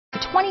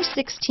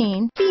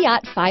2016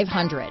 Fiat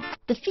 500.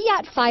 The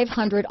Fiat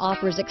 500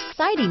 offers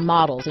exciting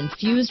models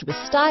infused with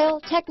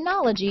style,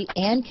 technology,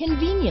 and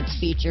convenience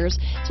features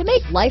to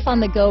make life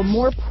on the go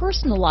more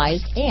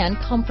personalized and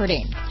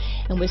comforting.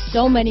 And with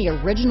so many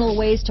original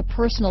ways to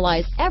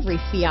personalize every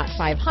Fiat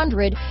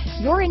 500,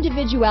 your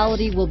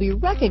individuality will be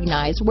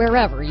recognized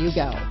wherever you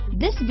go.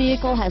 This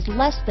vehicle has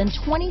less than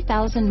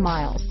 20,000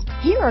 miles.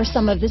 Here are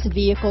some of this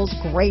vehicle's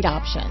great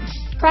options: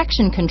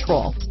 traction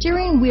control,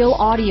 steering wheel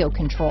audio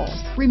controls,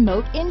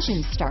 remote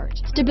engine start,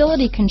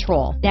 stability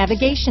control,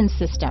 navigation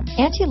system,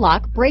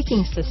 anti-lock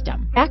braking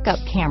system, backup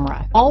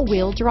camera,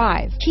 all-wheel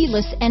drive,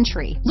 keyless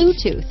entry,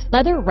 Bluetooth,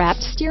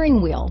 leather-wrapped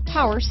steering wheel,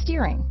 power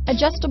steering,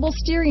 adjustable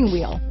steering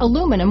wheel,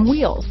 aluminum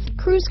wheels,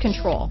 cruise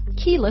control,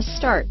 keyless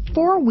start,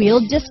 four-wheel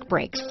disc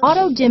brakes,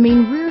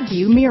 auto-dimming rear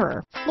view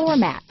mirror, floor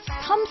mats.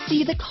 Come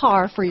see the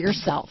car for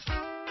yourself.